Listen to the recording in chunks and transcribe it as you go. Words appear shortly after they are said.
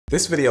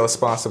This video is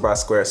sponsored by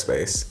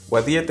Squarespace.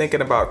 Whether you're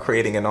thinking about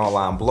creating an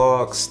online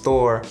blog,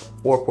 store,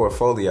 or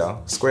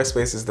portfolio,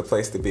 Squarespace is the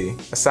place to be.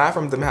 Aside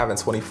from them having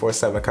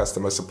 24/7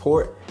 customer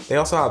support, they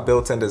also have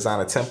built-in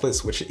designer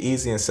templates which are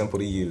easy and simple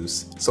to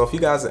use. So if you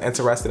guys are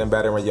interested in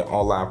bettering your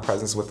online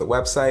presence with the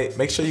website,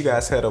 make sure you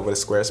guys head over to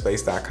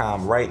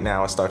squarespace.com right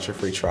now and start your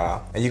free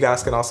trial. And you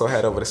guys can also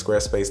head over to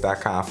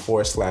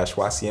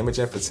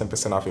squarespace.com/YCImaging for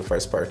 10% off your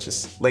first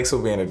purchase. Links will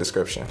be in the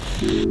description.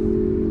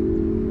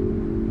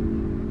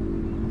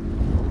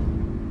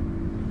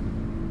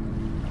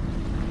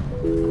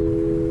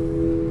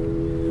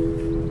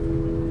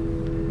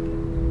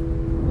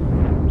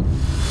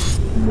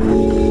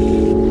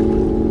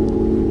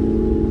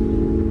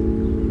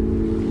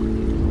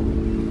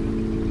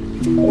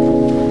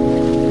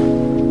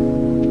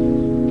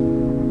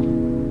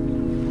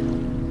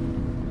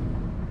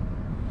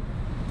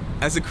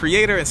 As a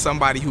creator and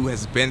somebody who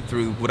has been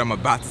through what I'm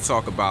about to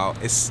talk about,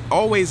 it's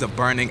always a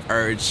burning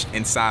urge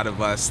inside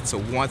of us to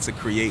want to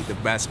create the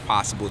best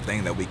possible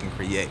thing that we can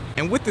create.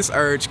 And with this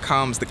urge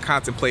comes the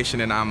contemplation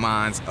in our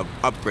minds of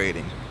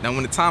upgrading. Now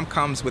when the time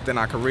comes within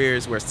our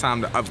careers where it's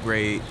time to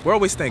upgrade, we're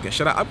always thinking,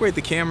 should I upgrade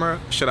the camera?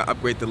 Should I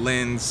upgrade the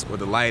lens or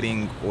the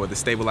lighting or the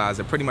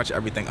stabilizer? Pretty much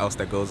everything else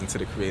that goes into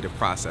the creative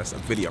process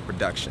of video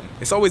production.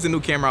 It's always a new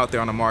camera out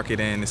there on the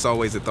market, and it's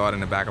always a thought in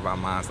the back of our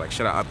minds like,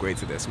 should I upgrade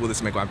to this? Will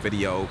this make my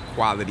video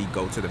quality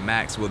go to the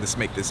max? Will this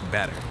make this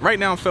better? Right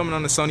now I'm filming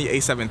on the Sony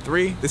a7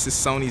 III. This is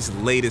Sony's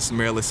latest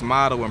mirrorless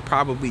model and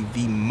probably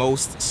the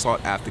most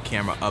sought after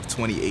camera of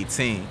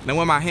 2018.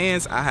 Now in my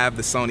hands I have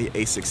the Sony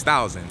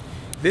a6000.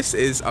 This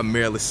is a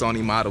mirrorless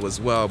Sony model as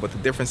well, but the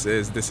difference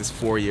is this is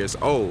 4 years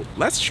old.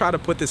 Let's try to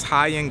put this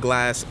high-end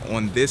glass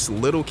on this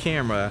little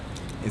camera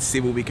and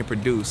see what we can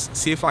produce.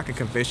 See if I can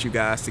convince you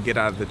guys to get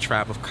out of the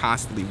trap of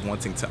constantly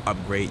wanting to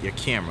upgrade your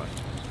camera.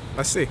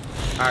 Let's see.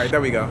 All right, there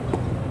we go.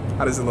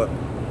 How does it look?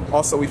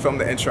 Also, we filmed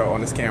the intro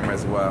on this camera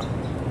as well.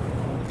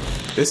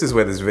 This is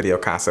where this video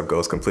concept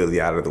goes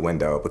completely out of the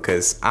window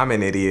because I'm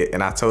an idiot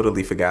and I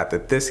totally forgot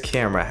that this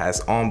camera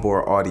has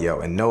onboard audio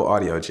and no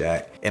audio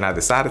jack, and I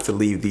decided to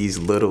leave these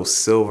little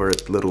silver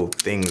little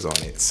things on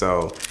it.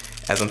 So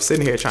as I'm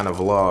sitting here trying to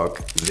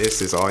vlog,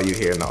 this is all you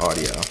hear in the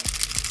audio.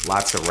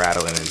 Lots of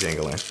rattling and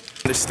jingling.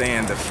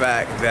 Understand the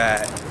fact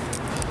that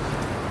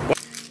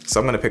so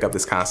I'm gonna pick up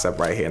this concept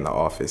right here in the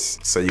office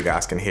so you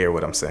guys can hear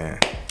what I'm saying.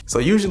 So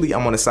usually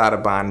I'm on the side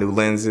of buying new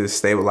lenses,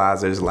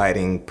 stabilizers,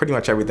 lighting, pretty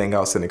much everything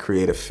else in the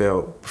creative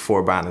field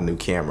before buying a new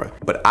camera.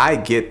 But I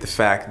get the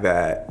fact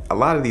that a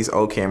lot of these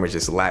old cameras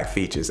just lack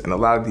features, and a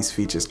lot of these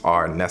features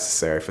are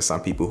necessary for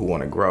some people who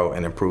want to grow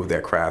and improve their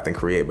craft and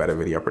create better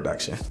video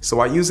production. So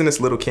while using this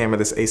little camera,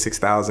 this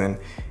a6000,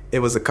 it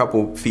was a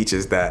couple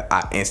features that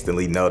I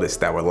instantly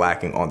noticed that were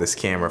lacking on this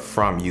camera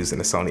from using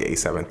the Sony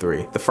a7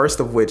 III. The first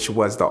of which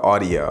was the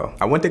audio.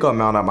 I went to go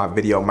mount up my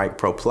Video Mic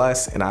Pro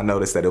Plus and I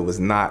noticed that it was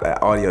not an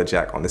audio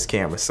jack on this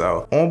camera.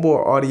 So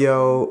onboard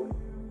audio,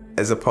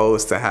 as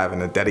opposed to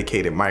having a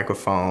dedicated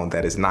microphone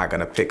that is not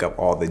gonna pick up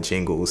all the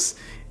jingles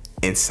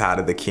inside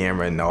of the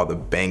camera and all the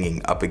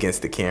banging up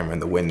against the camera and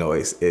the wind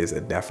noise, is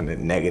a definite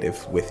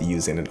negative with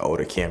using an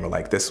older camera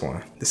like this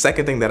one. The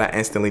second thing that I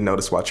instantly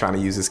noticed while trying to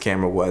use this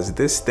camera was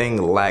this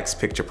thing lacks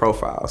picture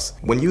profiles.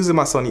 When using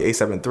my Sony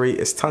a7 III,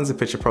 it's tons of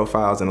picture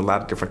profiles and a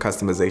lot of different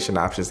customization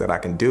options that I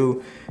can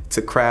do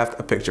to craft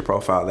a picture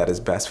profile that is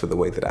best for the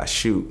way that I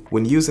shoot.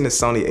 When using the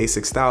Sony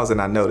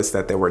a6000, I noticed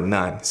that there were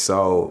none.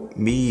 So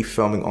me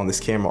filming on this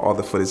camera, all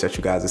the footage that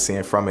you guys are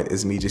seeing from it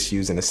is me just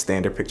using a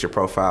standard picture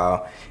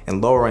profile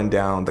and lowering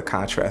down the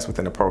contrast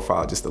within the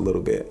profile just a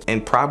little bit.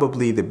 And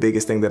probably the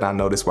biggest thing that I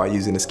noticed while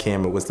using this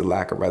camera was the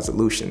lack of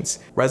resolutions.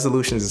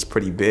 Resolutions is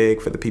pretty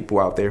big for the people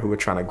out there who are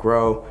trying to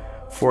grow.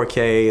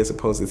 4K as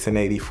opposed to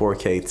 1080,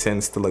 4K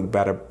tends to look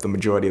better the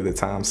majority of the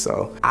time,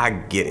 so I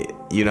get it,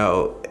 you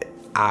know.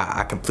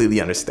 I completely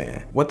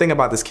understand. One thing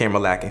about this camera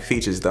lacking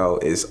features though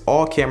is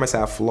all cameras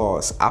have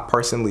flaws. I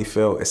personally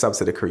feel it's up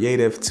to the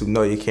creative to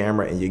know your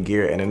camera and your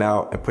gear in and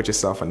out and put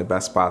yourself in the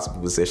best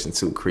possible position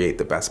to create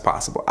the best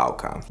possible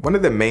outcome. One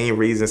of the main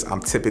reasons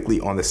I'm typically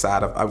on the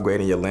side of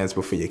upgrading your lens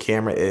before your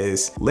camera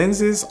is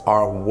lenses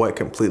are what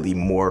completely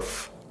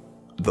morph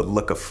the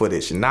look of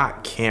footage,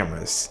 not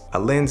cameras. A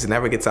lens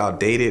never gets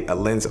outdated. A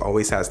lens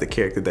always has the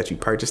character that you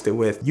purchased it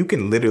with. You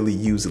can literally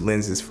use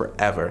lenses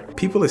forever.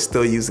 People are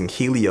still using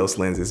Helios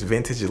lenses,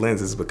 vintage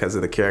lenses, because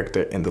of the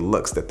character and the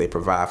looks that they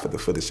provide for the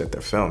footage that they're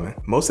filming.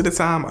 Most of the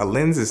time, a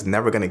lens is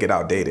never gonna get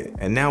outdated.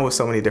 And now with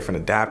so many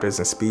different adapters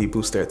and speed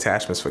booster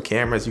attachments for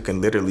cameras, you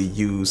can literally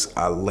use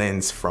a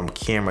lens from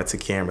camera to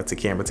camera to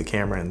camera to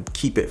camera and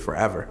keep it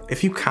forever.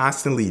 If you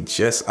constantly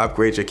just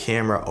upgrade your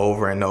camera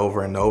over and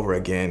over and over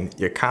again,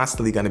 you're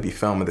constantly basically going to be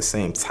filming the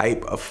same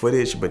type of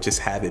footage, but just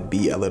have it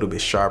be a little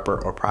bit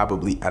sharper or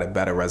probably at a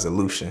better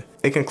resolution.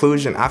 In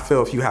conclusion, I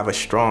feel if you have a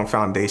strong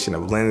foundation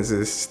of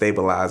lenses,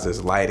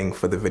 stabilizers, lighting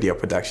for the video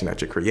production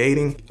that you're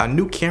creating, a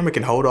new camera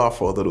can hold off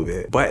for a little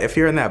bit. But if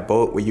you're in that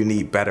boat where you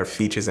need better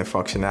features and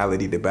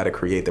functionality to better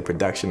create the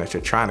production that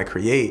you're trying to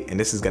create, and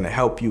this is going to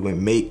help you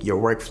and make your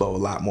workflow a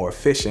lot more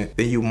efficient,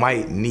 then you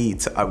might need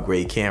to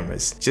upgrade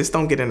cameras. Just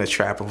don't get in the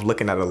trap of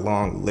looking at a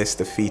long list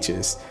of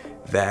features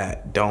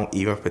that don't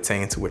even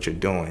pertain to what you're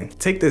doing.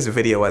 Take this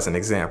video as an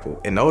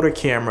example. An older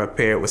camera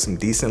paired with some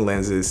decent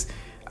lenses,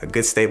 a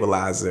good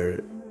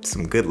stabilizer,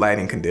 some good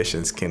lighting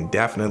conditions can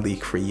definitely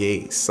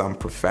create some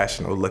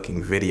professional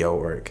looking video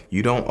work.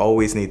 You don't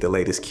always need the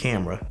latest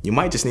camera. You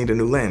might just need a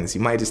new lens.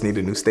 You might just need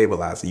a new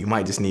stabilizer. You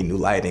might just need new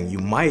lighting. You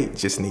might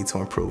just need to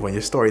improve on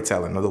your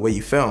storytelling or the way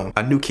you film.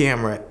 A new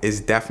camera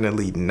is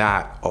definitely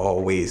not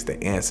always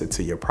the answer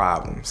to your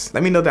problems.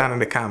 Let me know down in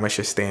the comments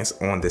your stance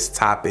on this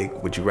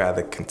topic. Would you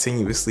rather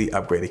continuously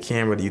upgrade a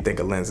camera? Do you think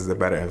a lens is a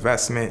better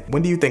investment?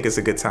 When do you think it's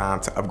a good time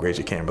to upgrade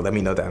your camera? Let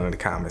me know down in the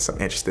comments. I'm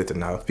interested to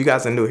know. If you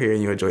guys are new here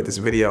and you enjoyed this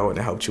video and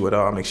it helped you at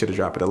all, make sure to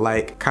drop it a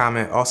like,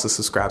 comment, also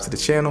subscribe to the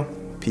channel.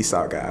 Peace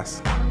out,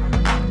 guys.